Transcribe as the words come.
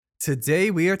Today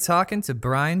we are talking to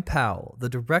Brian Powell, the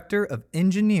Director of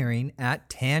Engineering at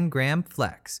Tangram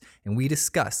Flex, and we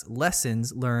discuss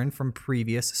lessons learned from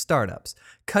previous startups,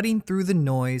 cutting through the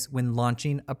noise when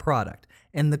launching a product,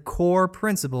 and the core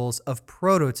principles of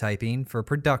prototyping for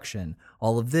production.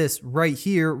 All of this right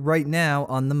here, right now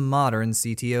on the Modern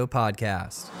CTO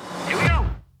Podcast. Here we go.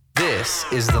 This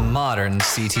is the Modern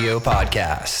CTO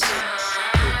Podcast.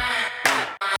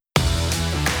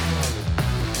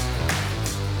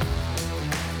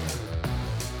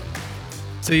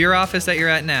 So your office that you're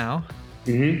at now,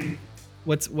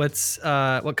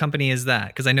 what company is that?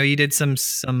 Because I know you did some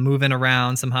moving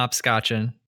around, some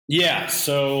hopscotching. Yeah,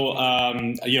 so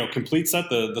Complete Set,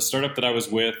 the startup that I was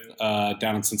with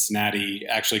down in Cincinnati,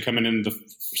 actually coming in the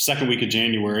second week of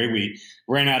January, we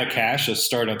ran out of cash as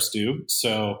startups do.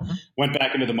 So went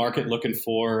back into the market looking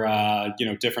for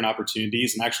different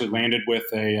opportunities, and actually landed with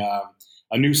a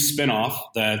new spinoff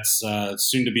that's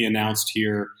soon to be announced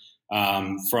here.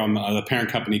 From the parent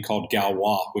company called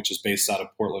Galois, which is based out of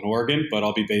Portland, Oregon, but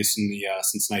I'll be based in the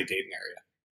Cincinnati-Dayton area.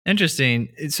 Interesting.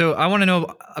 So I want to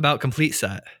know about Complete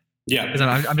Set. Yeah. Because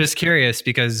I'm just curious,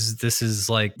 because this is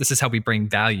how we bring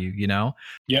value, you know?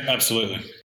 Yeah, absolutely.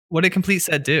 What did Complete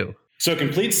Set do? So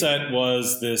Complete Set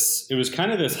was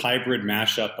kind of this hybrid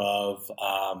mashup of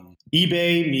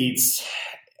eBay meets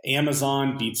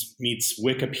Amazon meets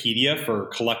Wikipedia for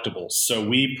collectibles. So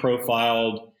we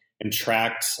profiled and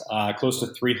tracked close to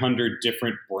 300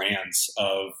 different brands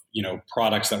of,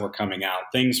 products that were coming out.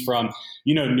 Things from,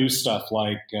 new stuff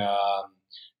like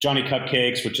Johnny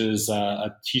Cupcakes, which is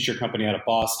a t-shirt company out of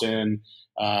Boston,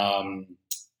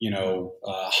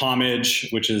 Homage,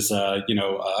 which is, a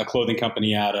clothing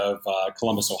company out of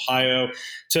Columbus, Ohio,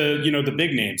 to, the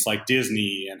big names like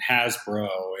Disney and Hasbro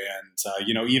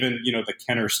and, even, the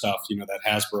Kenner stuff, that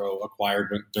Hasbro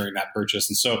acquired during that purchase.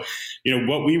 And so,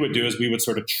 what we would do is we would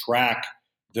sort of track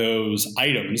those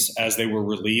items as they were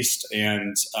released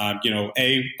and,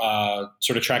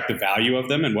 sort of track the value of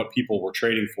them and what people were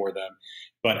trading for them.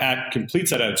 But at Complete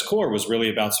Set at its core was really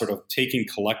about sort of taking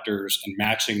collectors and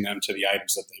matching them to the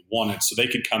items that they wanted. So they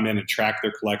could come in and track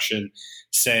their collection,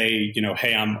 say,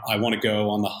 hey, I want to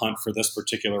go on the hunt for this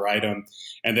particular item.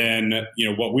 And then,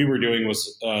 what we were doing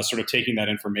was sort of taking that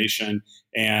information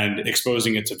and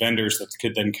exposing it to vendors that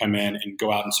could then come in and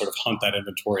go out and sort of hunt that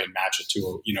inventory and match it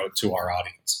to our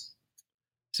audience.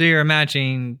 So you're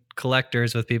matching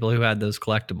collectors with people who had those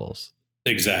collectibles.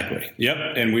 Exactly. Yep.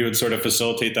 And we would sort of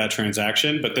facilitate that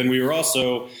transaction. But then we were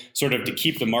also sort of, to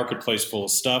keep the marketplace full of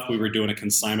stuff, we were doing a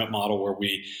consignment model where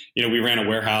we ran a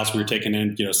warehouse. We were taking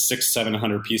in,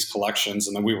 600-700 piece collections,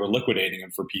 and then we were liquidating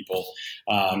them for people,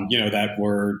 that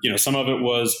were, some of it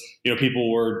was,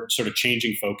 people were sort of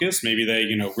changing focus. Maybe they,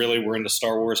 really were into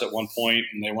Star Wars at one point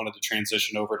and they wanted to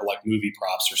transition over to like movie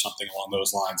props or something along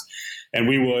those lines. And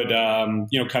we would,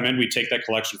 come in, we'd take that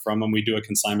collection from them, we'd do a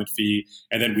consignment fee,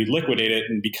 and then we'd liquidate it.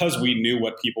 And because we knew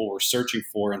what people were searching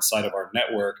for inside of our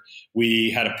network, we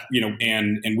had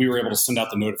and we were able to send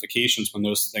out the notifications when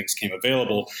those things came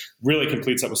available. Really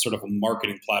Complete Set was sort of a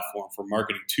marketing platform for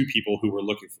marketing to people who were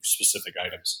looking for specific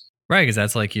items. Right, because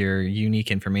that's like your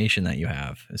unique information that you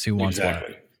have, is who wants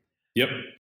exactly. what. Yep.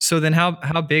 So then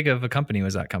how big of a company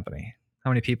was that company?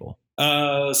 How many people?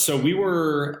 So we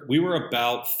were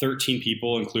about 13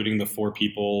 people, including the 4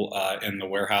 people in the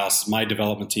warehouse. My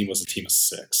development team was a team of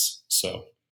 6. So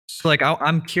like,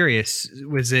 I'm curious,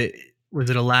 was it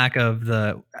a lack of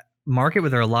the market? Were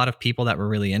there a lot of people that were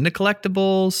really into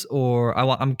collectibles, or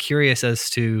I'm curious as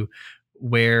to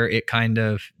where it kind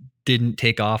of didn't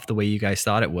take off the way you guys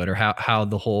thought it would, or how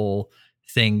the whole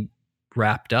thing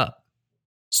wrapped up?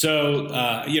 So,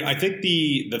 I think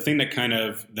the thing that kind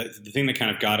of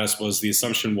got us was the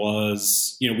assumption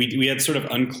was, we had sort of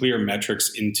unclear metrics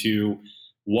into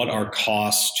what our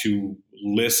cost to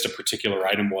list a particular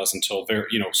item was until very,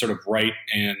 sort of right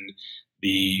in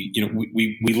the,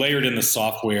 we layered in the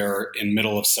software in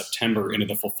middle of September into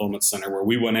the fulfillment center, where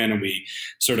we went in and we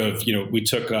sort of, we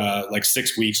took like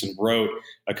 6 weeks and wrote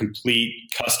a complete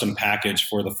custom package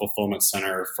for the fulfillment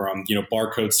center, from,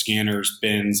 barcode scanners,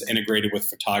 bins, integrated with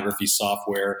photography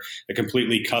software, a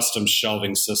completely custom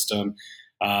shelving system,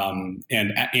 and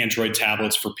Android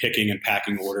tablets for picking and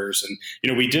packing orders. And,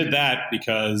 we did that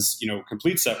because,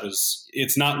 Complete Set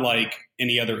it's not like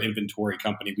any other inventory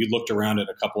company. We looked around at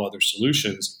a couple other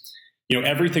solutions.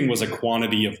 Everything was a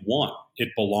quantity of one. It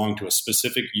belonged to a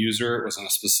specific user. It was in a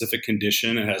specific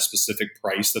condition. It had a specific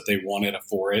price that they wanted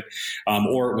for it,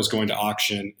 or it was going to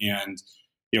auction. And,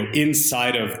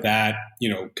 inside of that,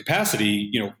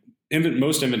 capacity,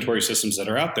 most inventory systems that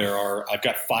are out there are, I've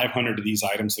got 500 of these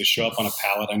items. They show up on a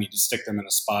pallet. I need to stick them in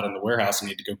a spot in the warehouse. I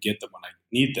need to go get them when I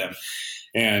need them.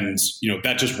 And,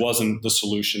 that just wasn't the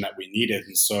solution that we needed.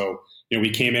 And so, we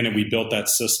came in and we built that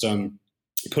system,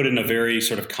 put in a very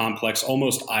sort of complex,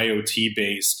 almost IoT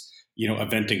based,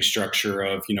 eventing structure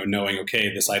of, knowing,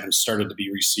 okay, this item started to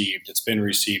be received, it's been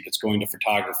received, it's going to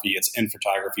photography, it's in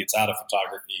photography, it's out of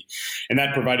photography. And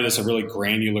that provided us a really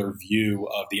granular view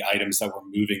of the items that were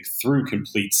moving through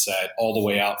Complete Set all the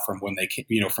way out from when they came,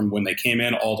 from when they came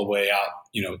in all the way out,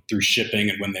 through shipping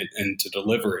and into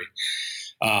delivery.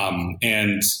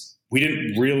 And we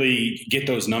didn't really get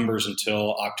those numbers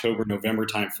until October, November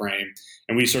timeframe.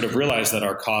 And we sort of realized that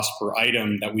our cost per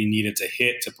item that we needed to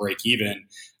hit to break even,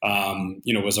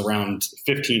 was around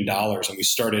 $15. And we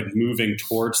started moving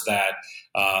towards that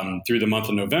through the month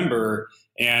of November.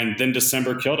 And then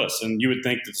December killed us. And you would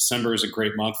think that December is a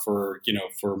great month for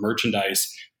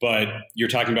merchandise, but you're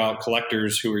talking about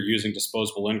collectors who are using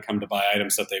disposable income to buy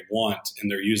items that they want. And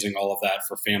they're using all of that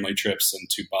for family trips and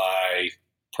to buy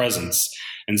presents.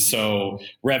 And so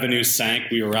revenue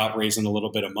sank. We were out raising a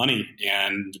little bit of money,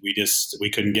 and we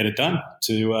couldn't get it done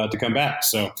to come back.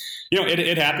 So,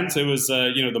 it happens. It was,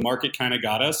 the market kind of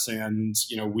got us, and,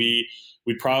 we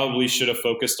probably should have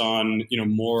focused on,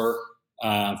 more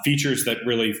features that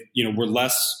really, were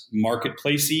less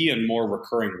marketplacey and more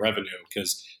recurring revenue.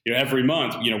 Because, every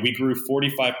month, we grew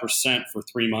 45% for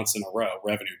 3 months in a row,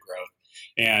 revenue growth.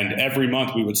 And every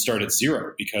month we would start at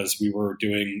zero because we were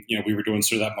doing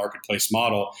sort of that marketplace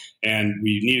model, and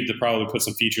we needed to probably put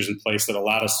some features in place that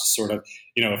allowed us to sort of,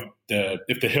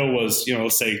 if the hill was,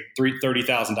 let's say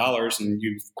 $30,000 and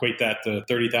you equate that to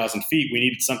 30,000 feet, we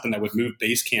needed something that would move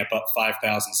Basecamp up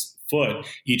 5,000 foot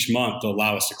each month to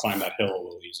allow us to climb that hill a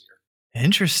little easier.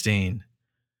 Interesting.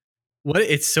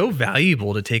 It's so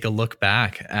valuable to take a look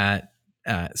back at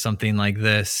something like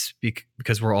this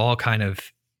because we're all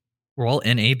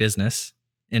in a business,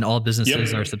 and all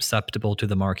businesses are susceptible to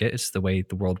the market. It's the way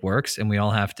the world works. And we all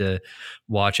have to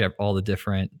watch all the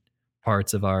different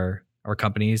parts of our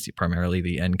companies, primarily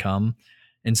the income.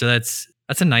 And so that's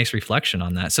a nice reflection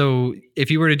on that. So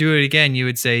if you were to do it again, you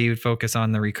would say you would focus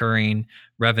on the recurring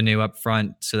revenue up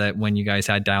front so that when you guys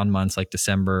had down months like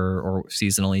December or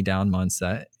seasonally down months,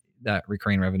 that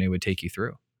recurring revenue would take you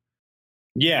through.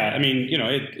 Yeah. I mean,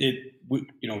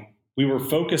 we were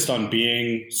focused on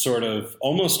being sort of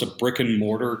almost a brick and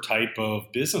mortar type of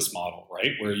business model,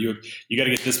 right? Where you got to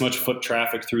get this much foot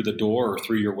traffic through the door or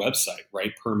through your website,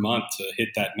 right, per month to hit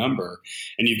that number.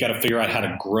 And you've got to figure out how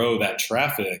to grow that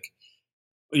traffic,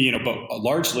 but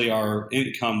largely our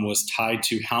income was tied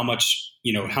to how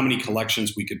many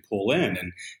collections we could pull in.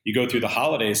 And you go through the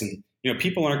holidays and,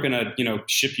 people aren't going to,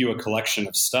 ship you a collection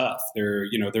of stuff. They're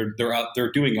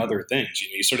doing other things.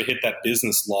 You sort of hit that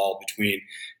business lull between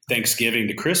Thanksgiving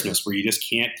to Christmas where you just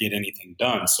can't get anything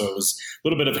done. So it was a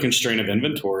little bit of a constraint of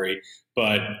inventory,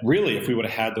 but really if we would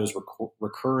have had those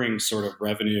recurring sort of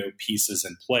revenue pieces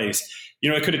in place,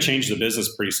 it could have changed the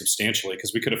business pretty substantially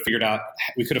because we could have figured out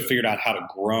how to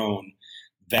grow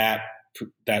that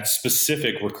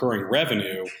specific recurring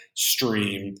revenue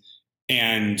stream.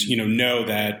 And know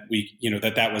that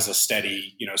that was a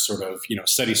steady sort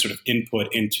of input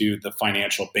into the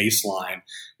financial baseline,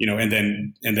 and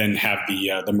then have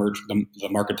the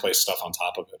marketplace stuff on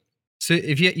top of it. So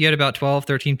if you had about 12,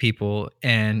 13 people,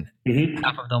 and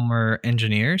half of them were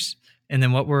engineers, and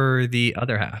then what were the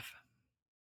other half?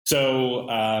 So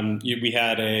we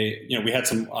had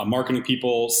some marketing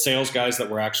people, sales guys that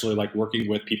were actually like working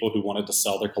with people who wanted to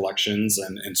sell their collections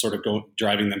and sort of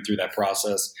driving them through that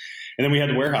process. And then we had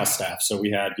the warehouse staff. So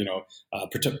we had,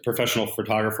 professional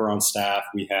photographer on staff.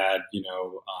 We had,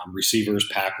 receivers,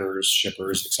 packers,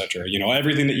 shippers, et cetera.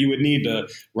 Everything that you would need to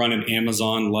run an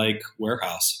Amazon-like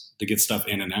warehouse to get stuff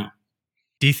in and out.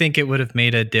 Do you think it would have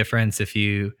made a difference if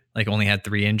you only had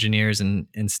 3 engineers and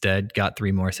instead got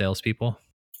 3 more salespeople?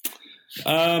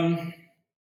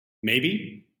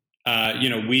 Maybe.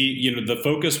 The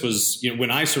focus was, when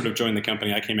I sort of joined the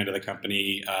company, I came into the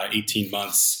company 18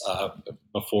 months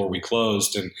before we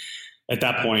closed. And at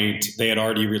that point, they had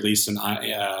already released an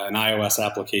iOS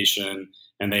application,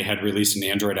 and they had released an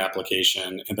Android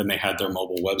application, and then they had their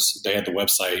mobile they had the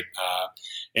website.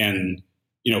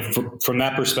 From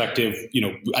that perspective,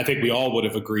 I think we all would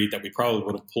have agreed that we probably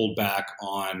would have pulled back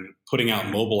on putting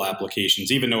out mobile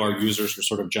applications, even though our users were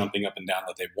sort of jumping up and down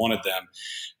that they wanted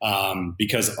them,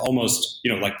 because almost,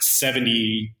 like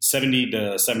 70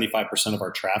 to 75% of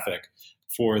our traffic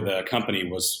for the company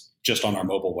was just on our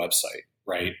mobile website.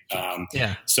 right?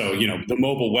 Yeah. So, the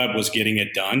mobile web was getting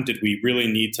it done. Did we really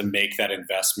need to make that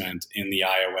investment in the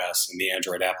iOS and the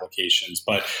Android applications?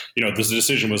 But, this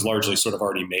decision was largely sort of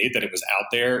already made, that it was out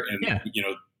there. And, Yeah.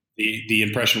 the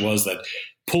impression was that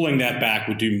pulling that back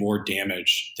would do more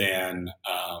damage than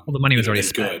Well, the money was already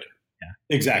spent. good.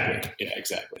 Yeah. Exactly. Yeah,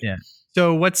 exactly. Yeah.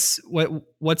 So what's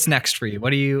next for you?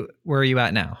 Where are you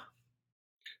at now?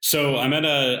 So I'm at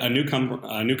a new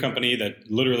company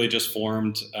that literally just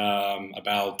formed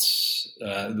about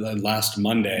last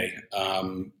Monday,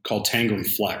 called Tangram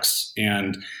Flex,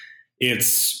 and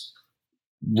it's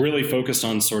really focused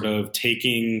on sort of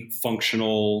taking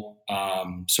functional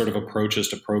sort of approaches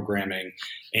to programming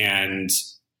and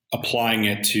applying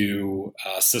it to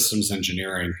systems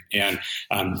engineering. And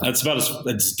that's about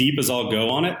as deep as I'll go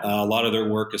on it. A lot of their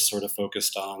work is sort of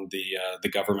focused on the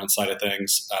government side of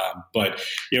things. But,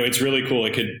 it's really cool.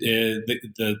 It could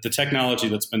the technology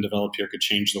that's been developed here could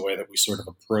change the way that we sort of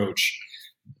approach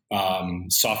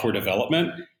software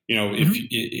development. If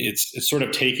it's sort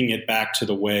of taking it back to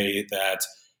the way that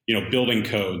building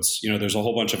codes. There's a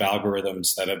whole bunch of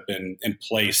algorithms that have been in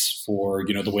place for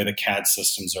the way the CAD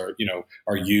systems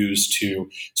are used to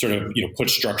sort of put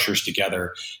structures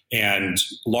together. And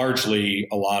largely,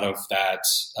 a lot of that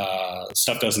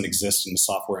stuff doesn't exist in the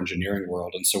software engineering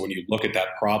world. And so when you look at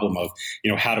that problem of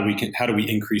how do we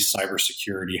increase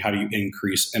cybersecurity? How do you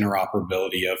increase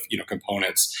interoperability of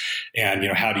components? And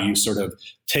how do you sort of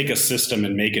take a system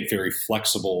and make it very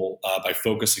flexible by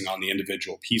focusing on the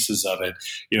individual pieces of it?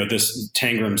 This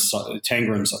Tangram's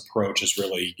approach is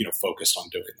really focused on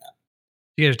doing that.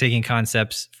 You guys are taking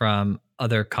concepts from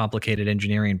other complicated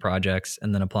engineering projects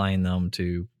and then applying them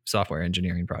to software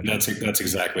engineering projects. That's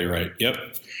exactly right. Yep.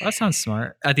 Well, that sounds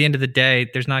smart. At the end of the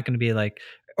day, there's not going to be like,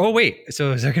 oh wait,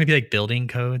 so is there going to be like building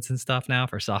codes and stuff now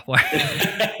for software?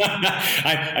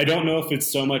 I don't know if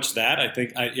it's so much that. I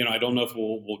think I don't know if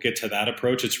we'll get to that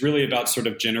approach. It's really about sort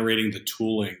of generating the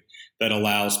tooling that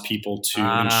allows people to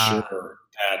ensure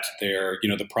that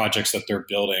the projects that they're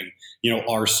building,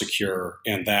 are secure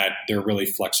and that they're really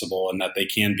flexible and that they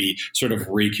can be sort of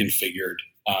reconfigured,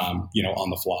 on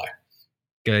the fly.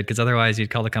 Good, because otherwise you'd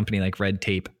call the company like Red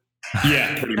Tape.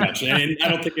 Yeah, pretty much. And I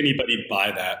don't think anybody'd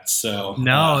buy that. So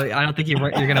no, I don't think you're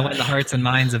going to win the hearts and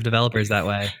minds of developers that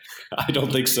way. I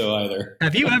don't think so either.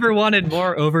 Have you ever wanted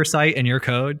more oversight in your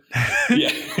code?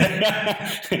 Yeah.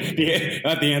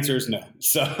 The answer is no.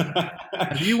 So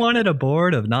have you wanted a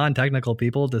board of non-technical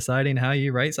people deciding how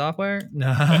you write software?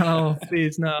 No,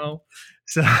 please no.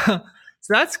 So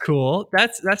that's cool.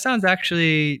 That sounds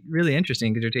actually really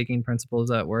interesting because you're taking principles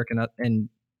that work and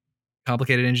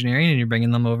complicated engineering and you're bringing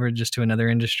them over just to another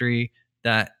industry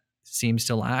that seems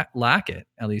to lack it,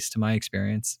 at least to my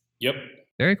experience. Yep.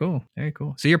 Very cool. Very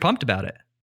cool. So you're pumped about it.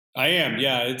 I am.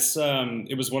 Yeah.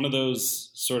 It was one of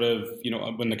those sort of,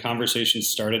 when the conversation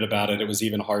started about it, it was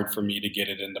even hard for me to get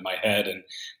it into my head. And,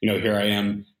 here I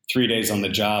am 3 days on the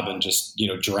job and just,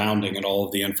 drowning in all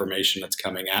of the information that's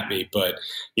coming at me. But,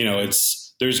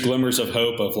 there's glimmers of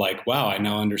hope of like, wow, I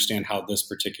now understand how this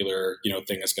particular,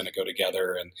 thing is going to go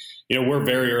together. And, we're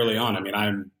very early on. I mean,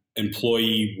 I'm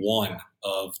employee one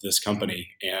of this company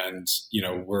and,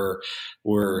 we're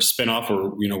a spinoff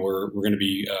or, we're going to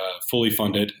be fully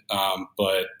funded.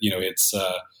 But, it's,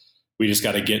 we just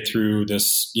got to get through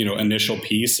this, initial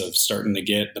piece of starting to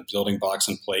get the building blocks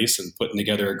in place and putting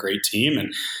together a great team.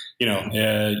 And,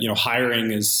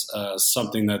 hiring is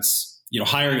something that's,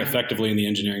 hiring effectively in the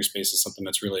engineering space is something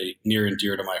that's really near and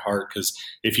dear to my heart because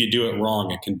if you do it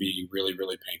wrong, it can be really,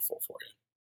 really painful for you.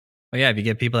 Well, yeah, if you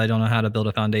get people that don't know how to build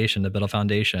a foundation,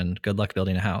 good luck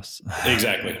building a house.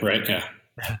 Exactly. Right. Yeah.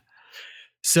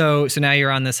 So now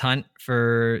you're on this hunt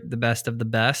for the best of the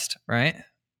best, right?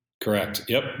 Correct.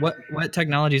 Yep. What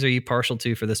technologies are you partial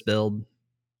to for this build?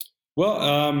 Well,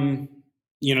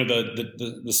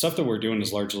 the stuff that we're doing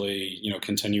is largely,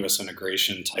 continuous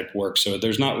integration type work. So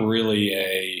there's not really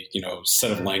a,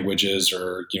 set of languages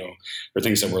or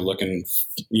things that we're looking,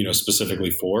 specifically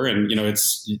for. And,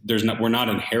 we're not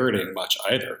inheriting much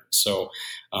either. So,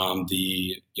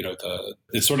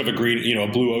 it's sort of a green,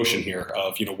 a blue ocean here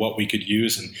of, what we could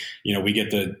use. And, we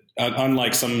get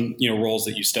unlike some, roles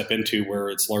that you step into where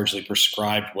it's largely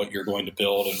prescribed what you're going to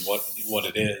build and what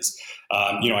it is.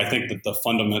 I think that the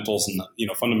fundamentals and the,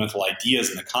 fundamental ideas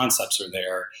and the concepts are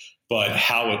there, but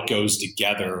how it goes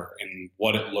together and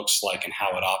what it looks like and how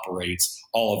it operates,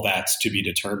 all of that's to be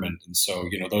determined. And so,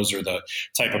 those are the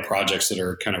type of projects that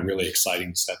are kind of really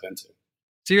exciting to step into.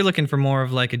 So you're looking for more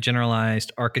of like a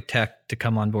generalized architect to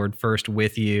come on board first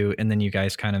with you, and then you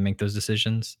guys kind of make those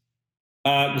decisions?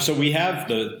 So we have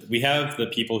the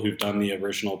people who've done the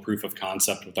original proof of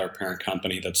concept with our parent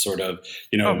company that sort of,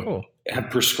 Oh, cool.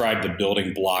 have prescribed the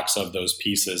building blocks of those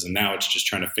pieces, and now it's just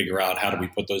trying to figure out how do we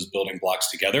put those building blocks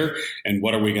together, and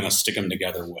what are we going to stick them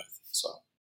together with. So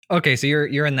Okay, so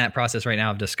you're in that process right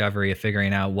now of discovery, of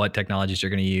figuring out what technologies you're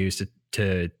going to use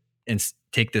to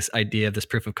take this idea of this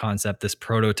proof of concept, this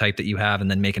prototype that you have, and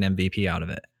then make an MVP out of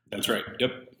it. that's right.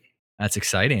 Yep. That's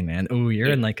exciting, man. Oh, you're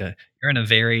in a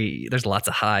very, there's lots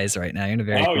of highs right now. You're in a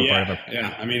very Oh cool part yeah, of a.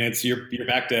 yeah. I mean, it's you're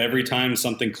back to every time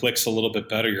something clicks a little bit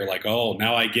better, you're like, oh,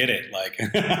 now I get it. Like,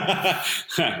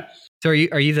 So are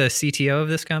you the CTO of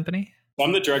this company?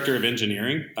 I'm the director of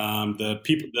engineering. The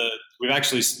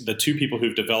two people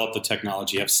who've developed the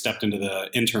technology have stepped into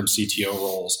the interim CTO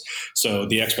roles. So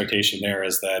the expectation there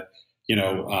is that,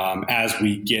 as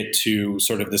we get to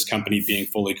sort of this company being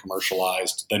fully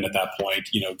commercialized, then at that point,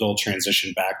 they'll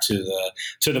transition back to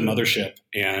the mothership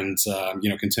and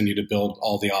continue to build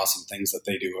all the awesome things that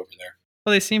they do over there.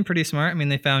 Well, they seem pretty smart. I mean,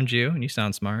 they found you, and you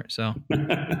sound smart. So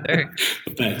there.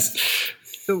 Thanks.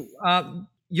 So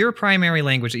your primary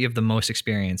language that you have the most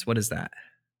experience, what is that?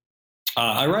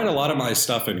 I write a lot of my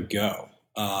stuff in Go.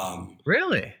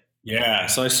 Really? Yeah.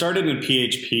 So I started in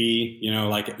PHP,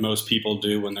 like most people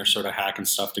do when they're sort of hacking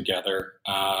stuff together.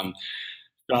 Got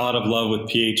a lot of love with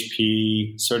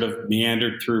PHP, sort of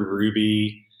meandered through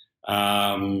Ruby.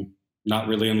 Not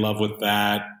really in love with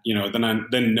that.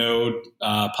 Then Node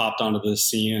popped onto the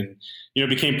scene and,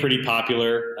 became pretty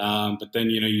popular. But then,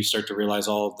 you start to realize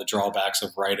all of the drawbacks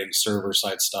of writing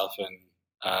server-side stuff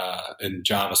in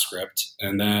JavaScript.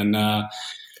 And then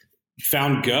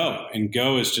found Go. And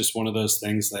Go is just one of those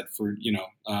things that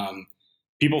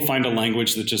people find a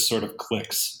language that just sort of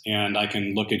clicks. And I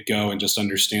can look at Go and just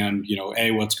understand,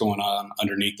 what's going on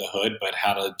underneath the hood, but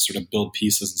how to sort of build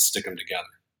pieces and stick them together.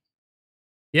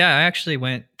 Yeah, I actually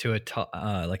went to a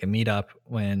meetup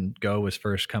when Go was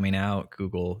first coming out.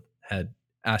 Google had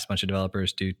asked a bunch of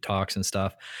developers to do talks and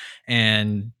stuff,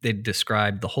 and they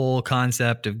described the whole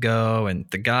concept of Go. And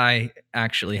the guy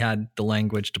actually had the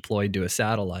language deployed to a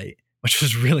satellite, which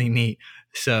was really neat.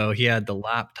 So he had the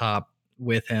laptop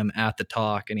with him at the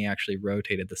talk, and he actually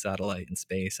rotated the satellite in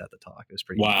space at the talk. It was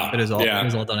pretty. Wow. It was all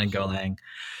done in Golang.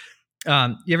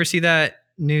 You ever see that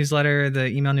newsletter, the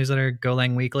email newsletter,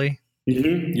 Golang Weekly?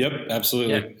 Mm-hmm. Yep,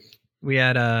 absolutely. Yeah. We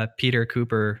had Peter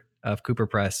Cooper of Cooper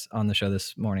Press on the show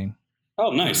this morning.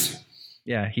 Oh, nice.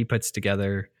 Yeah, he puts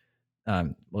together.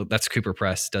 That's Cooper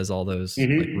Press, does all those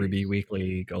like Ruby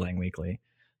Weekly, Golang Weekly.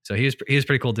 So he was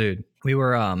pretty cool dude. We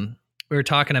were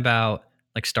talking about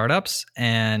like startups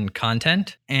and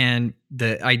content, and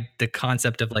the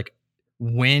concept of like,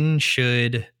 when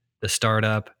should the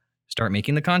startup start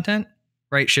making the content?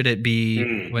 Right? Should it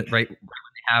be right when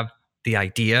they have the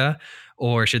idea,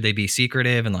 or should they be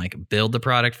secretive and like build the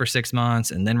product for 6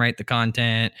 months and then write the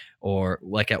content? Or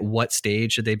like, at what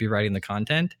stage should they be writing the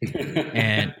content?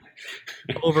 And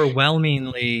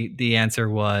overwhelmingly the answer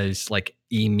was like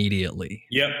immediately.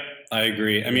 Yep, I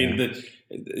agree. I mean,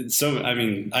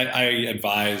 I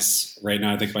advise right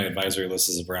now, I think my advisory list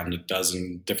is around a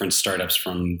dozen different startups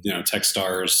from,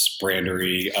 Techstars,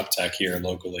 Brandery, Uptech here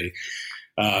locally.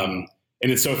 And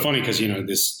it's so funny because,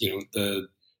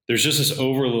 there's just this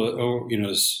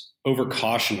over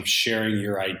caution of sharing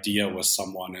your idea with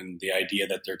someone, and the idea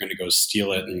that they're going to go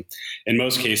steal it. And in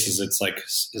most cases, it's like,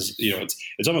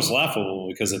 it's almost laughable,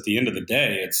 because at the end of the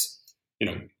day, it's,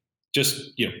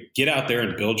 just, get out there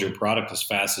and build your product as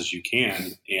fast as you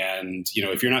can. And,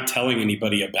 if you're not telling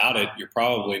anybody about it, you're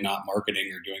probably not marketing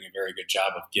or doing a very good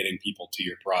job of getting people to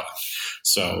your product.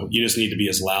 So you just need to be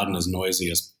as loud and as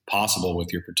noisy as possible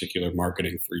with your particular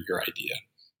marketing for your idea.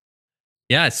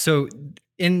 Yeah. So,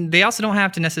 and they also don't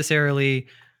have to necessarily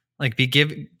like they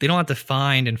don't have to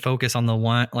find and focus on the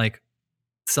one, like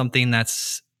something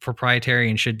that's proprietary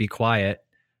and should be quiet,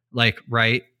 like,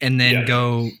 right. And then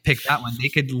go pick that one. They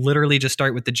could literally just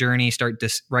start with the journey, start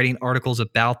writing articles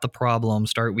about the problem,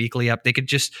 start weekly up.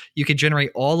 You could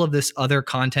generate all of this other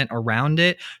content around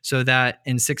it, so that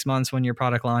in 6 months, when your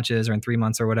product launches, or in 3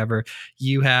 months or whatever,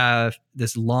 you have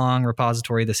this long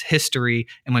repository, this history.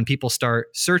 And when people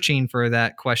start searching for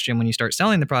that question, when you start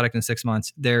selling the product in 6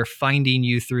 months, they're finding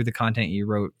you through the content you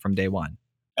wrote from day one.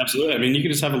 Absolutely. I mean, you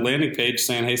could just have a landing page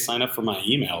saying, hey, sign up for my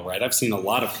email, right? I've seen a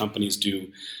lot of companies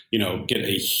get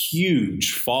a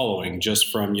huge following just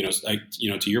from,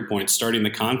 to your point, starting the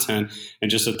content,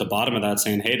 and just at the bottom of that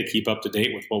saying, hey, to keep up to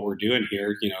date with what we're doing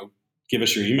here, give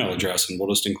us your email address and we'll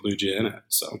just include you in it.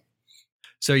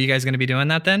 So you guys going to be doing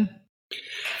that then?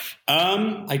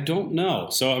 I don't know.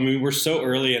 So, I mean, we're so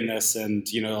early in this, and,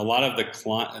 a lot of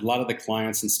the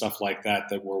clients and stuff like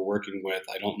that we're working with,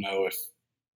 I don't know if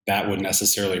that would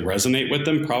necessarily resonate with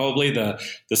them. Probably the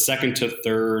second to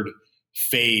third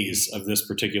phase of this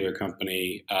particular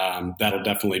company, that'll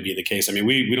definitely be the case. I mean,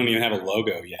 we don't even have a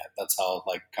logo yet. That's how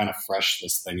like kind of fresh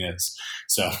this thing is.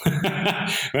 So,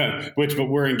 but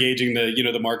we're engaging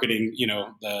the marketing,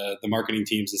 the marketing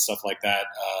teams and stuff like that,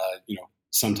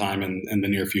 sometime in the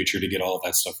near future to get all of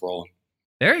that stuff rolling.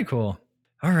 Very cool.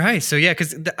 All right. So yeah,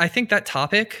 because I think that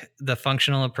topic, the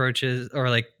functional approaches, or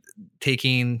like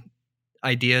taking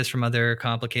ideas from other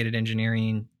complicated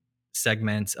engineering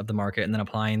segments of the market and then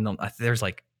applying them, there's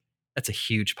like, that's a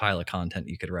huge pile of content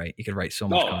you could write. You could write so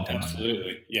much content.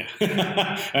 Absolutely. Yeah.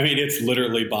 I mean, it's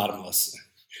literally bottomless.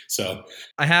 So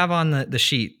I have on the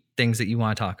sheet things that you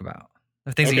want to talk about,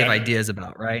 things that you have ideas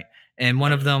about, right? And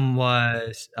one of them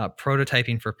was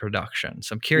prototyping for production.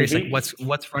 So I'm curious, like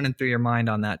what's running through your mind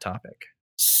on that topic?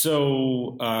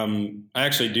 So I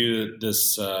actually do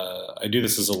this. I do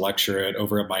this as a lecture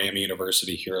over at Miami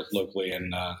University here locally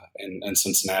in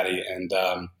Cincinnati, and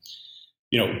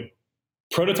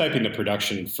prototyping the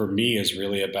production for me is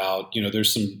really about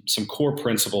there's some core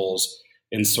principles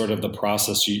in sort of the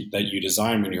process that you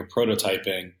design when you're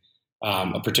prototyping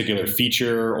a particular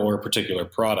feature or a particular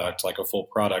product, like a full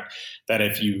product, that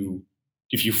if you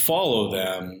follow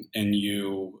them and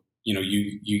you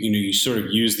sort of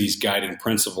use these guiding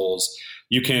principles,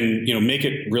 you can make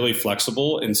it really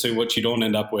flexible. And so what you don't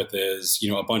end up with is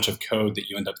a bunch of code that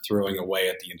you end up throwing away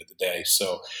at the end of the day.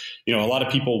 So a lot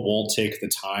of people won't take the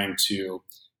time to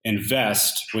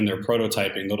invest when they're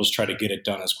prototyping. They'll just try to get it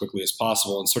done as quickly as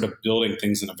possible and sort of building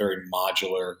things in a very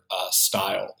modular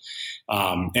style.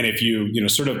 And if you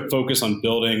sort of focus on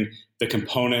building the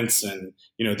components and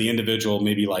the individual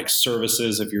maybe like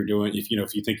services, if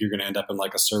you think you're going to end up in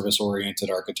like a service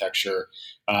oriented architecture,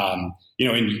 and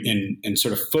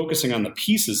sort of focusing on the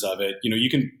pieces of it, you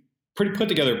can put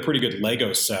together a pretty good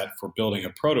Lego set for building a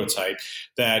prototype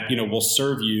that will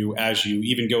serve you as you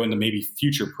even go into maybe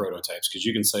future prototypes, because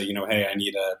you can say hey, I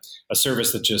need a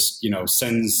service that just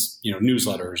sends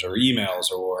newsletters or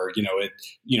emails, or it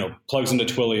plugs into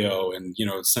Twilio and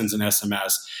sends an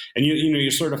SMS, and you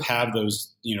sort of have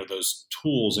those those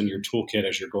tools in your toolkit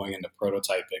as you're going into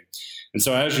prototyping. And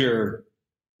so as you're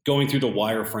going through the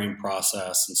wireframe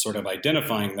process and sort of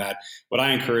identifying that, what I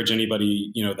encourage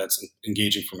anybody, that's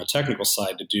engaging from a technical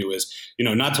side to do is,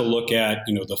 not to look at,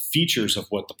 the features of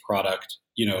what the product,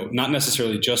 not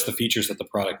necessarily just the features that the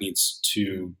product needs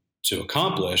to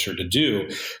accomplish or to do,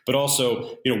 but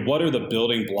also, what are the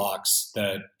building blocks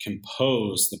that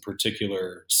compose the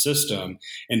particular system,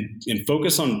 and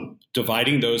focus on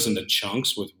dividing those into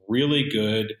chunks with really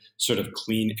good sort of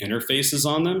clean interfaces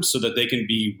on them so that they can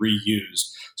be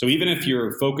reused. So even if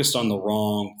you're focused on the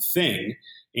wrong thing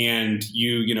and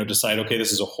you decide, okay,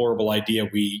 this is a horrible idea,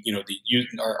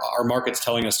 our market's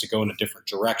telling us to go in a different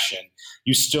direction,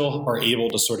 you still are able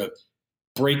to sort of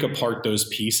break apart those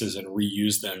pieces and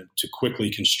reuse them to quickly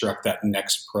construct that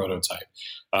next prototype.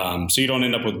 So you don't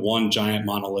end up with one giant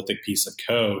monolithic piece of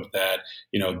code that,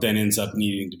 then ends up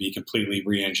needing to be completely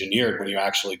re-engineered when you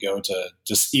actually go to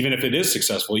just, even if it is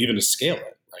successful, even to scale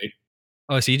it, right?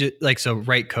 Oh, so you just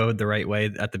write code the right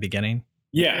way at the beginning?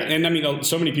 Yeah. And I mean,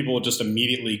 so many people will just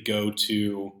immediately go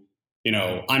to,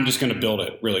 I'm just going to build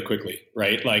it really quickly,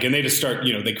 right? Like, and they just start,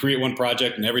 they create one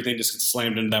project and everything just gets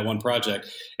slammed into that one project.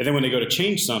 And then when they go to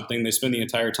change something, they spend the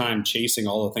entire time chasing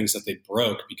all the things that they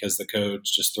broke because the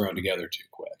code's just thrown together too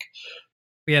quick.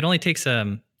 Yeah, it only takes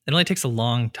a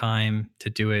long time to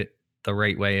do it the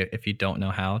right way if you don't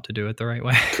know how to do it the right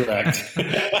way. Correct.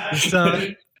 So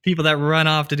people that run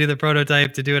off to do the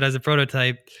prototype, to do it as a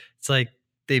prototype, it's like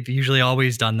they've usually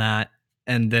always done that.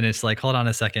 And then it's like, hold on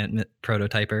a second,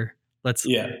 prototyper. Let's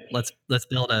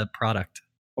build a product.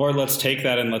 Or let's take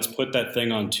that and let's put that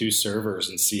thing on 2 servers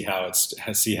and see how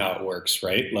it works,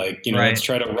 right? Like, right. Let's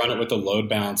try to run it with a load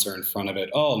balancer in front of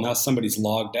it. Oh, now somebody's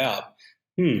logged out.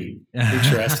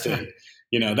 Interesting.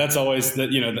 That's always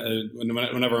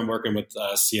whenever I'm working with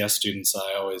CS students,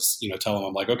 I always, tell them,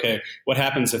 I'm like, okay, what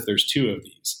happens if there's 2 of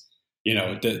these?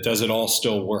 Does it all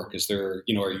still work? Is there,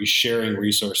 are you sharing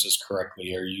resources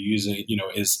correctly? Are you using,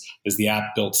 is the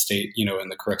app built state, in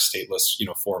the correct stateless,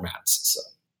 formats? So.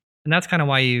 And that's kind of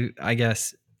why you, I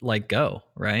guess, like Go,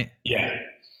 right? Yeah.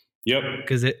 Yep.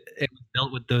 Because it was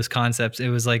built with those concepts. It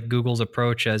was like Google's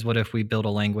approach as what if we build a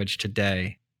language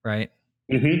today, right?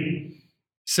 Mm-hmm.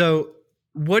 So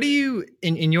what do you,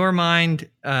 in your mind,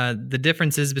 the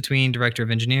differences between director of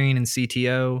engineering and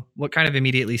CTO, what kind of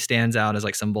immediately stands out as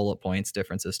like some bullet points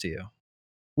differences to you?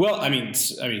 Well, I mean,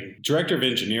 director of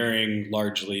engineering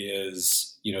largely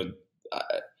is,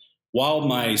 while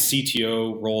my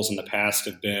CTO roles in the past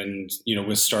have been,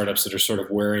 with startups that are sort of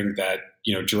wearing that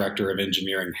director of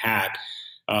engineering hat,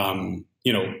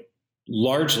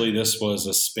 largely this was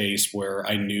a space where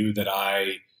I knew that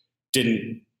I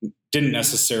didn't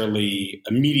necessarily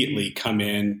immediately come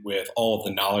in with all of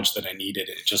the knowledge that I needed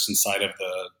just inside of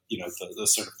the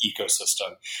sort of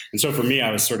ecosystem. And so for me,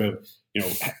 I was sort of,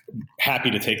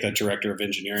 happy to take that director of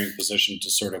engineering position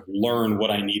to sort of learn what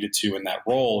I needed to in that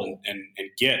role and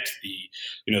get the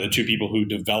two people who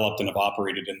developed and have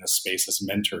operated in this space as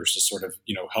mentors to sort of,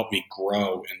 help me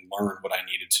grow and learn what I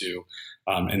needed to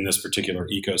in this particular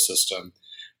ecosystem.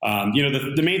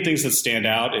 The main things that stand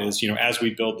out is, as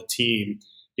we build the team,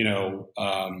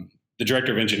 the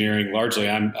director of engineering, largely,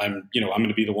 I'm going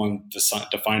to be the one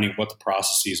defining what the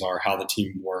processes are, how the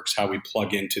team works, how we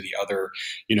plug into the other,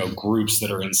 groups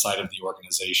that are inside of the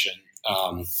organization.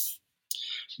 While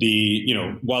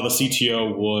the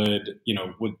CTO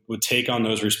would take on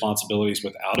those responsibilities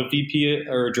without a VP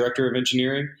or a director of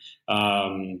engineering,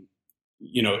 in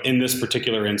this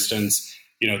particular instance,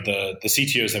 the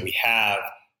CTOs that we have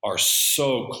are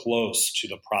so close to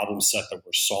the problem set that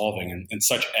we're solving and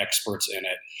such experts in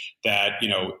it that,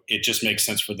 it just makes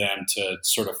sense for them to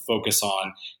sort of focus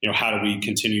on, how do we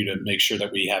continue to make sure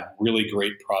that we have really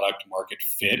great product market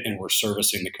fit and we're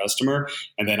servicing the customer.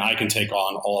 And then I can take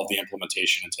on all of the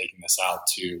implementation and taking this out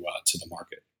to the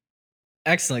market.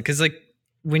 Excellent. Cause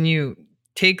when you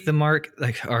take the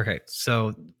okay,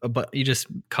 so, but you just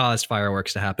caused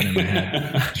fireworks to happen in my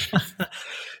head.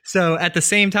 So at the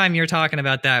same time you're talking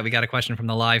about that, we got a question from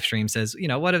the live stream says,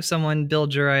 what if someone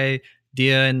builds your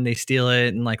idea and they steal it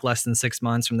in less than 6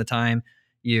 months from the time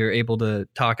you're able to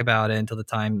talk about it until the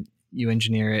time you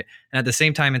engineer it? And at the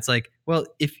same time, it's well,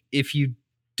 if you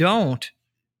don't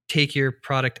take your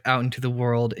product out into the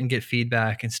world and get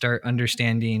feedback and start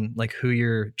understanding who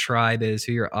your tribe is,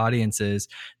 who your audience is,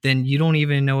 then you don't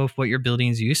even know if what you're building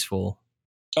is useful.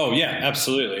 Oh yeah,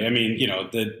 absolutely. I mean,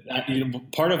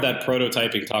 part of that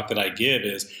prototyping talk that I give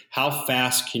is how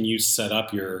fast can you set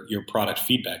up your product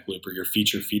feedback loop or your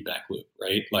feature feedback loop,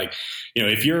 right?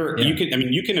 If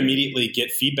you can immediately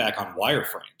get feedback on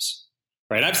wireframes,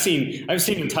 right? I've seen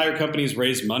entire companies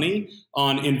raise money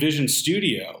on InVision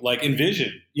Studio,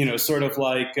 InVision,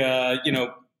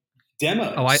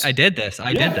 demos. Oh, I did this.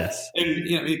 I did this. And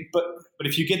but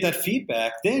if you get that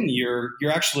feedback, then you're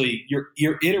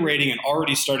iterating and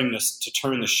already starting to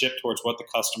turn the ship towards what the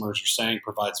customers are saying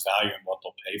provides value and what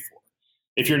they'll pay for.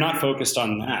 If you're not focused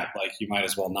on that, you might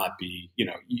as well not be.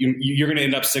 You're going to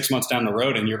end up 6 months down the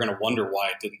road, and you're going to wonder why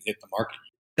it didn't hit the market.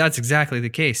 That's exactly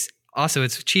the case. Also,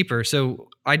 it's cheaper. So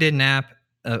I did an app,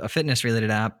 a fitness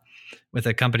related app, with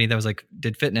a company that was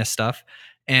did fitness stuff,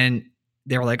 and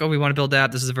they were oh, we want to build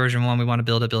that. This is version 1. We want to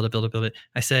build it.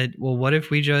 I said, well, what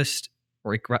if we just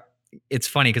it's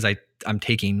funny because I'm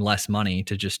taking less money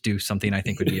to just do something I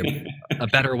think would be a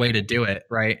better way to do it.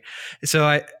 Right. So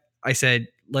I said,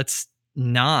 let's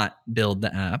not build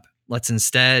the app. Let's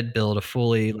instead build a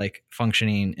fully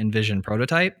functioning InVision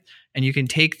prototype. And you can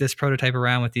take this prototype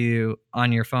around with you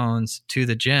on your phones to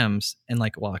the gyms and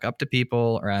walk up to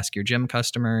people or ask your gym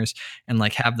customers and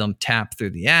have them tap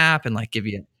through the app and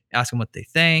ask them what they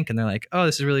think. And they're oh,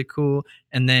 this is really cool.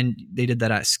 And then they did that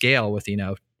at scale with,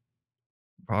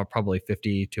 probably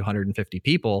 50 to 150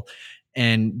 people.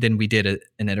 And then we did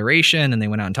an iteration, and they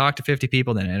went out and talked to 50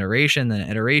 people, then an iteration.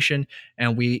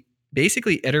 And we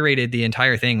basically iterated the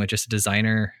entire thing with just a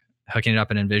designer hooking it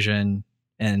up in InVision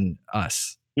and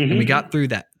us. Mm-hmm. And we got through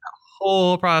that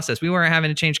whole process. We weren't having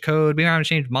to change code. We weren't having to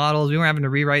change models. We weren't having to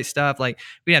rewrite stuff. We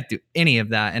didn't have to do any of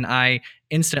that. And I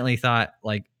instantly thought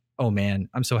oh man,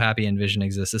 I'm so happy InVision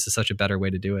exists. This is such a better way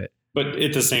to do it. But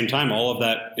at the same time, all of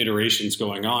that iteration's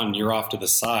going on. You're off to the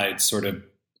side, sort of,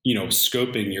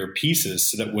 scoping your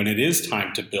pieces so that when it is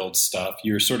time to build stuff,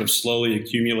 you're sort of slowly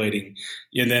accumulating.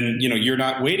 And then, you're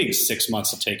not waiting 6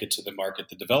 months to take it to the market.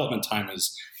 The development time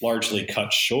is largely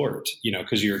cut short,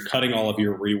 because you're cutting all of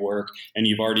your rework and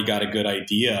you've already got a good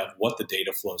idea of what the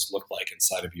data flows look like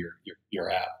inside of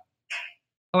your app.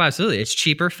 Oh, absolutely. It's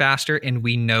cheaper, faster, and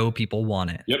we know people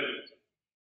want it. Yep.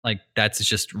 That's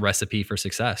just recipe for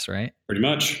success, right? Pretty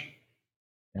much.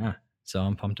 Yeah. So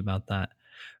I'm pumped about that.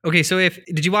 Okay. So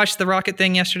did you watch the rocket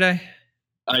thing yesterday?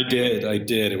 I did.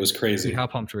 It was crazy. How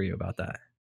pumped were you about that?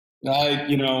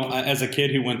 As a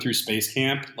kid who went through space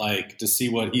camp, to see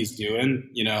what he's doing,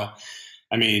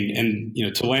 I mean,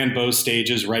 and to land both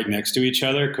stages right next to each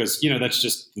other, because that's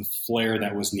just the flair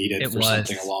that was needed It for was.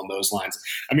 something along those lines.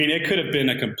 I mean, it could have been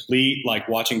a complete like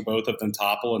watching both of them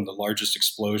topple in the largest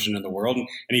explosion in the world, and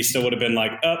he still would have been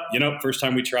like, oh, first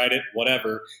time we tried it,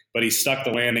 whatever. But he stuck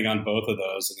the landing on both of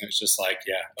those, and it was just like,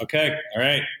 yeah, okay, all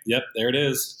right, yep, there it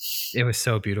is. It was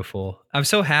so beautiful. I'm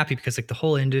so happy because like the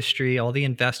whole industry, all the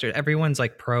investors, everyone's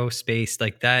like pro space,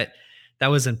 like that. That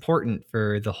was important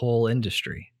for the whole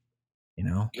industry.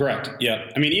 Correct. Yeah.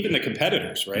 I mean, even the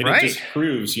competitors, right? Right. It just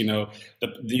proves,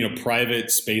 the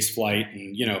private space flight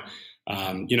and,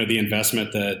 the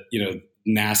investment that,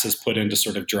 NASA's put into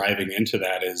sort of driving into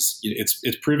that is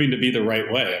it's proving to be the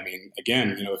right way. I mean,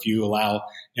 again, if you allow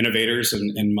innovators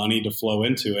and money to flow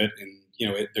into it and,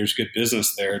 there's good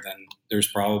business there, then there's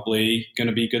probably going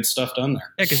to be good stuff done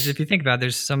there. Yeah. Cause if you think about it,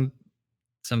 there's some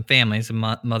families, a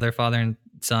mother, father, and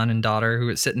son and daughter who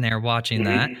is sitting there watching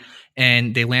that,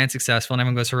 and they land successful, and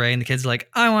everyone goes hooray, and the kids are like,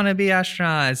 I want to be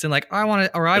astronauts, and like I want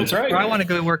to, or I want to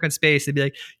go work in space. They'd be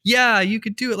like, yeah, you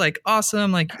could do it, like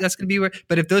awesome, like that's gonna be where.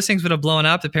 But if those things would have blown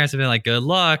up, the parents would have been like, good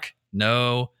luck,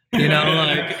 no,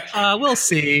 like we'll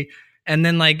see, and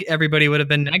then like everybody would have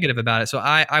been negative about it. So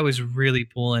I was really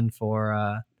pulling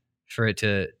for it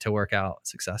to work out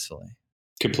successfully.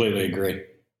 Completely agree.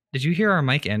 Did you hear our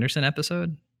Mike Anderson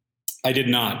episode? I did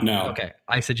not. No. Okay,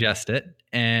 I suggest it,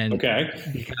 and because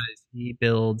he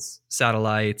builds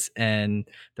satellites and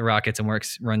the rockets and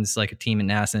runs like a team at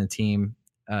NASA and a team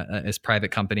as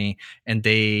private company, and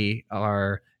they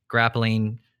are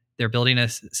grappling. They're building a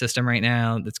system right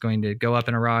now that's going to go up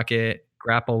in a rocket,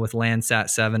 grapple with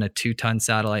Landsat 7, a 2-ton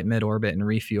satellite mid-orbit, and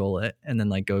refuel it, and then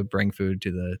like go bring food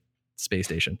to the space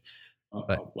station.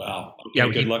 But, wow.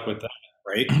 Okay, good luck with that.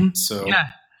 Right. So yeah.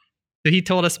 So he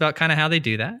told us about kind of how they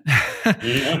do that.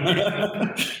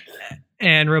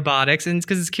 And robotics. And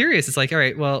because it's curious, it's like, all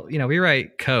right, well, we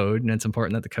write code and it's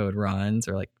important that the code runs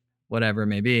or like whatever it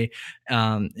may be.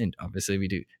 And obviously we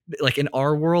do, like in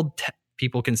our world,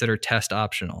 people consider test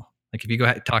optional. Like if you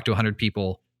go talk to 100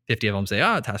 people, 50 of them say,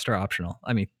 oh, tests are optional.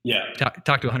 I mean,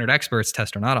 talk to 100 experts,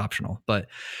 tests are not optional, but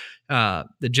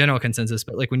the general consensus.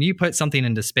 But like when you put something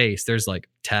into space, there's like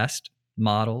test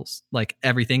models, like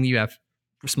everything you have.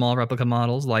 Small replica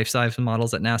models, life-size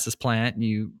models at NASA's plant.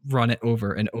 You run it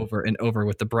over and over and over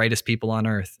with the brightest people on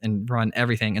Earth and run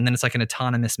everything. And then it's like an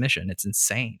autonomous mission. It's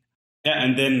insane. Yeah.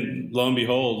 And then lo and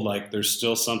behold, like there's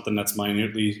still something that's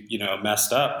minutely,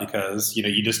 messed up because,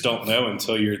 you just don't know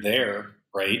until you're there,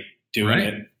 right? Doing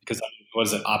it. Because it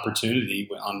was an opportunity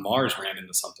on Mars ran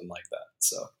into something like that.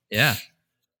 So, yeah.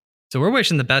 So we're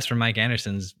wishing the best for Mike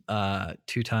Anderson's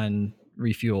 2-ton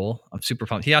refuel. I'm super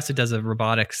pumped. He also does a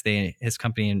robotics thing. His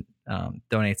company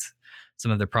donates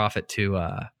some of their profit to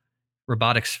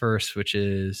Robotics First, which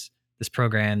is this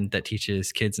program that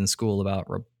teaches kids in school about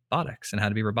robotics and how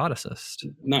to be roboticists.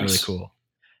 Nice. Really cool.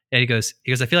 Yeah, he goes,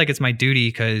 I feel like it's my duty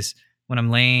because when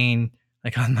I'm laying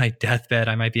like on my deathbed,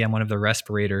 I might be on one of the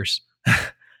respirators.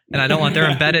 And I don't want their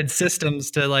embedded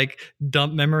systems to like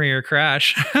dump memory or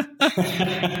crash.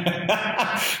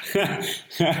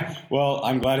 Well,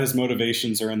 I'm glad his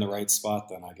motivations are in the right spot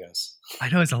then, I guess. I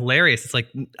know, it's hilarious. It's like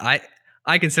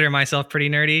I consider myself pretty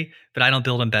nerdy, but I don't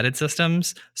build embedded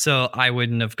systems, so I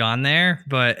wouldn't have gone there.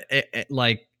 But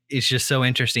it's just so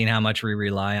interesting how much we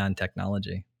rely on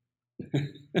technology.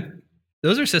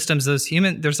 Those are systems,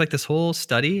 there's like this whole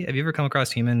study. Have you ever come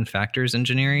across human factors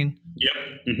engineering? Yep.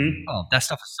 Mm-hmm. Oh, that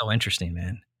stuff is so interesting,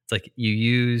 man. It's like you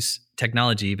use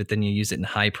technology, but then you use it in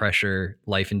high pressure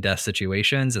life and death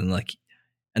situations. And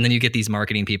then you get these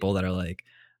marketing people that are like,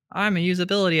 I'm a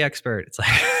usability expert. It's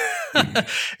like,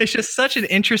 it's just such an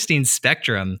interesting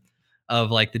spectrum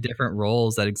of like the different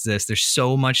roles that exist. There's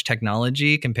so much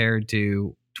technology compared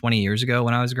to 20 years ago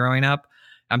when I was growing up.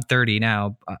 I'm 30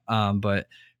 now. But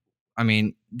I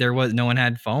mean, no one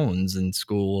had phones in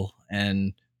school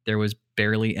and there was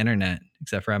barely internet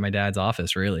except for at my dad's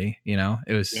office, really.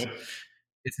 It's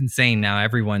insane now.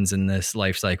 Everyone's in this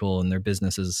life cycle and their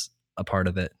business is a part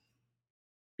of it.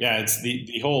 Yeah, it's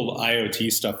the whole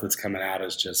IoT stuff that's coming out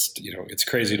is just, it's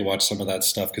crazy to watch some of that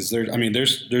stuff because there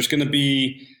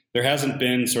hasn't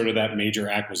been sort of that major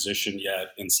acquisition yet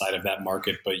inside of that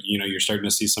market, but you're starting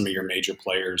to see some of your major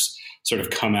players sort of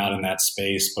come out in that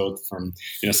space, both from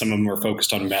some of them are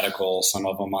focused on medical, some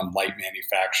of them on light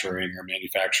manufacturing or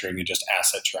manufacturing and just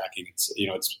asset tracking.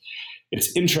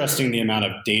 It's interesting the amount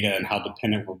of data and how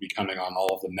dependent we're becoming on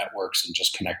all of the networks and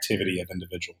just connectivity of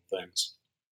individual things.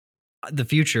 The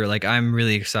future, like I'm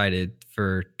really excited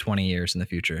for 20 years in the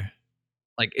future.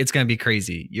 Like it's going to be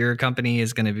crazy. Your company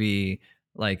is going to be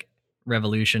like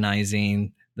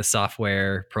revolutionizing the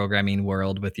software programming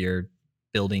world with your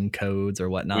building codes or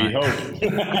whatnot. We hope.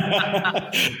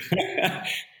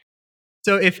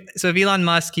 So if Elon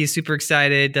Musk, he's super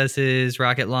excited, does his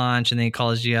rocket launch, and then he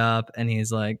calls you up and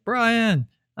he's like, Brian,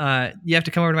 you have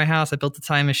to come over to my house. I built a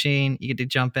time machine. You get to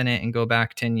jump in it and go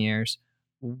back 10 years.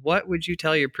 What would you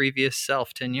tell your previous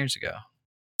self 10 years ago?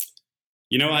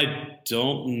 I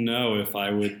don't know if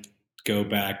I would go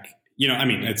back.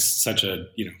 It's such a,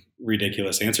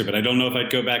 ridiculous answer, but I don't know if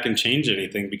I'd go back and change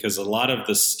anything, because a lot of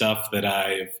the stuff that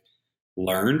I've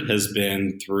learned has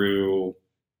been through,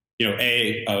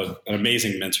 an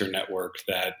amazing mentor network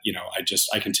that,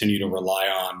 I continue to rely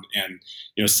on. And,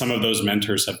 some of those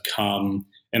mentors have come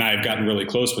and I've gotten really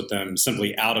close with them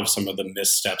simply out of some of the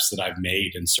missteps that I've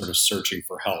made and sort of searching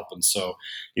for help. And so,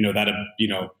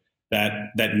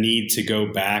 that need to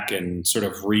go back and sort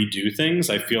of redo things,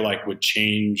 I feel like would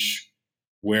change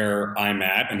where I'm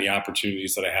at and the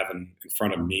opportunities that I have in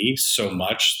front of me so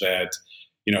much that,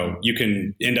 you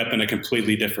can end up in a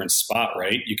completely different spot,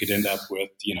 right? You could end up with,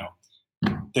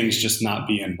 things just not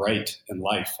being right in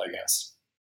life, I guess.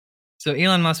 So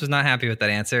Elon Musk was not happy with that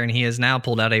answer, and he has now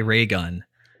pulled out a ray gun.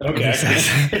 Okay. Says,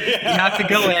 you have to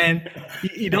go in.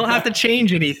 You don't have to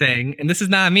change anything. And this is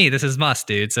not me. This is Musk,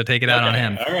 dude. So take it out on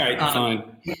him. All right,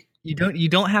 fine. You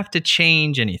don't have to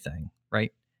change anything,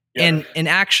 right? Yeah. And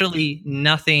actually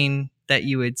nothing that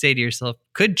you would say to yourself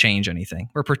could change anything.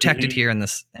 We're protected here in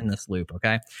this loop,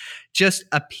 okay? Just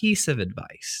a piece of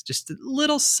advice, just a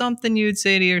little something you would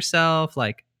say to yourself,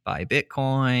 like buy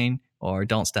Bitcoin, or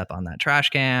don't step on that trash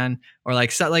can, or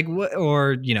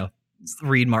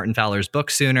read Martin Fowler's book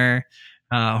sooner,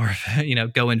 or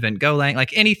go invent Golang,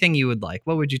 like anything you would like.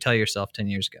 What would you tell yourself 10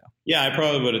 years ago? Yeah, I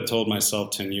probably would have told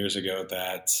myself 10 years ago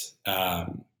that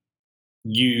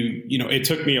it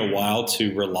took me a while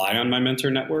to rely on my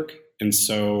mentor network. And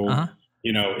so,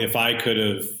 if I could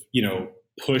have,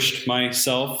 pushed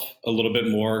myself a little bit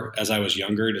more as I was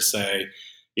younger to say,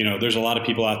 there's a lot of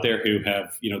people out there who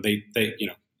have,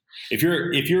 if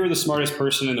you're the smartest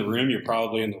person in the room, you're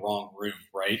probably in the wrong room,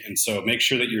 right? And so make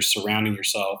sure that you're surrounding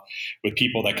yourself with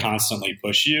people that constantly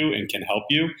push you and can help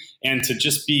you, and to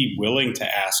just be willing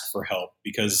to ask for help,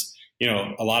 because,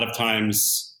 a lot of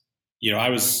times, I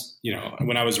was,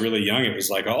 when I was really young, it was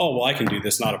like, oh, well, I can do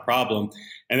this, not a problem.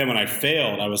 And then when I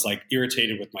failed, I was like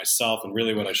irritated with myself. And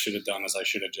really what I should have done is I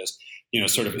should have just,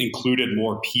 sort of included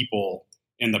more people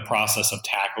in the process of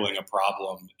tackling a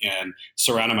problem and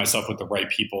surrounded myself with the right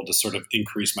people to sort of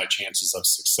increase my chances of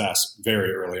success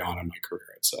very early on in my career,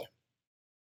 I'd say.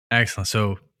 Excellent.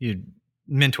 So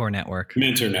mentor network,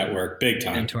 big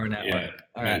time. Mentor network. Yeah.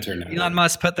 All right. Elon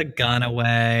Musk put the gun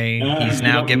away. He's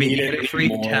now giving you a free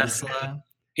Tesla.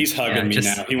 He's hugging me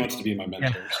now. He wants to be my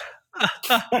mentor.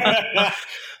 Yeah.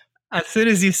 As soon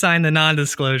as you sign the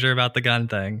non-disclosure about the gun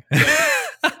thing.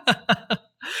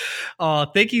 Oh,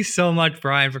 thank you so much,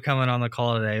 Brian, for coming on the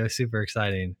call today. It was super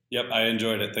exciting. Yep, I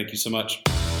enjoyed it. Thank you so much.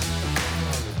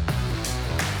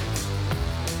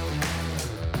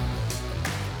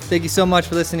 Thank you so much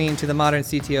for listening to the Modern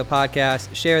CTO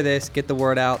podcast. Share this, get the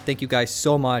word out. Thank you guys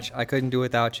so much. I couldn't do it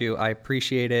without you. I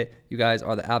appreciate it. You guys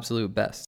are the absolute best.